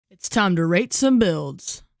It's time to rate some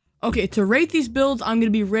builds. Okay, to rate these builds, I'm going to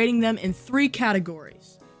be rating them in 3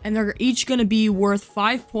 categories. And they're each going to be worth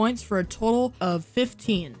 5 points for a total of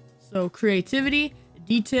 15. So creativity,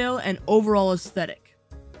 detail, and overall aesthetic.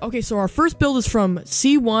 Okay, so our first build is from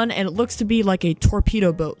C1, and it looks to be like a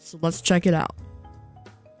torpedo boat. So let's check it out.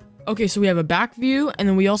 Okay, so we have a back view, and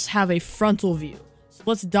then we also have a frontal view. So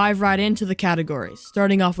let's dive right into the categories,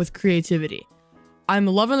 starting off with creativity. I'm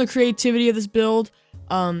loving the creativity of this build.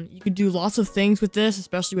 You could do lots of things with this,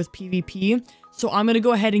 especially with PvP. So I'm going to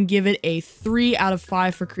go ahead and give it a 3 out of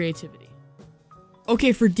 5 for creativity.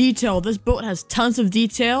 Okay, for detail, this boat has tons of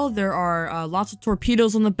detail. There are lots of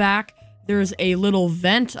torpedoes on the back. There's a little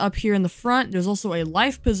vent up here in the front. There's also a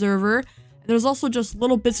life preserver. And there's also just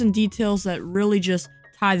little bits and details that really just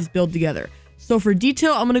tie this build together. So for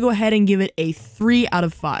detail, I'm going to go ahead and give it a 3 out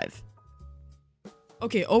of 5.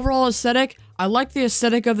 Okay, overall aesthetic, I like the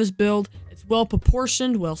aesthetic of this build. It's well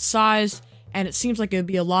proportioned, well sized, and it seems like it would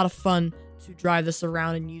be a lot of fun to drive this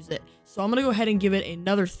around and use it. So I'm going to go ahead and give it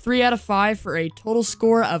another 3 out of 5 for a total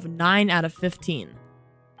score of 9 out of 15.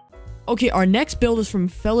 Okay, our next build is from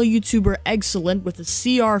fellow YouTuber Excellent with the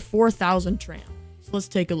CR4000 tram. So let's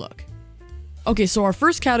take a look. Okay, so our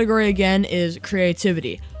first category again is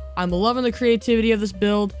creativity. I'm loving the creativity of this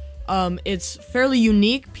build. It's fairly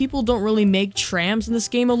unique. People don't really make trams in this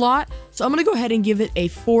game a lot, so I'm going to go ahead and give it a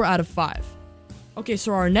 4 out of 5. Okay,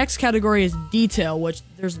 so our next category is detail, which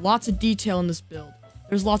there's lots of detail in this build.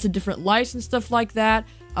 There's lots of different lights and stuff like that.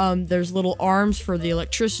 There's little arms for the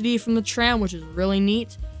electricity from the tram, which is really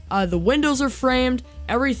neat. The windows are framed.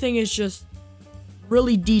 Everything is just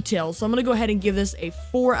really detailed, so I'm going to go ahead and give this a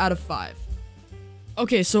 4 out of 5.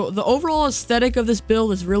 Okay, so the overall aesthetic of this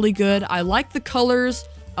build is really good. I like the colors.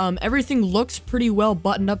 Everything looks pretty well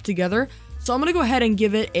buttoned up together. So I'm going to go ahead and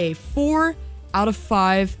give it a 4 out of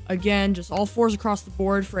 5. Again, just all 4s across the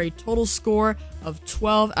board for a total score of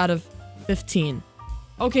 12 out of 15.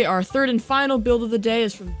 Okay, our third and final build of the day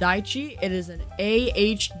is from Daichi. It is an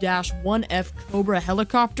AH-1F Cobra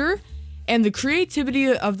helicopter. And the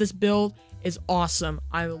creativity of this build is awesome.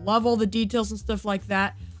 I love all the details and stuff like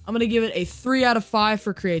that. I'm going to give it a 3 out of 5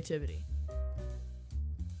 for creativity.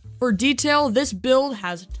 For detail, this build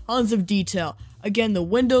has tons of detail. Again, the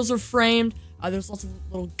windows are framed. There's lots of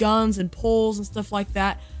little guns and poles and stuff like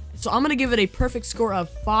that. So I'm going to give it a perfect score of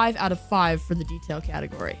 5 out of 5 for the detail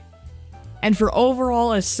category. And for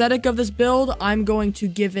overall aesthetic of this build, I'm going to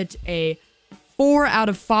give it a 4 out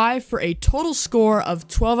of 5 for a total score of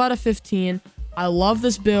 12 out of 15. I love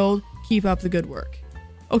this build. Keep up the good work.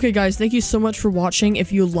 Okay guys, thank you so much for watching.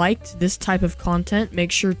 If you liked this type of content,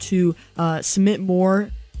 make sure to submit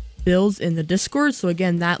more builds in the Discord. So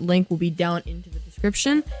again, that link will be down into the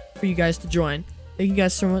description for you guys to join. Thank you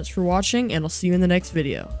guys so much for watching, and I'll see you in the next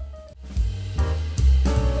video.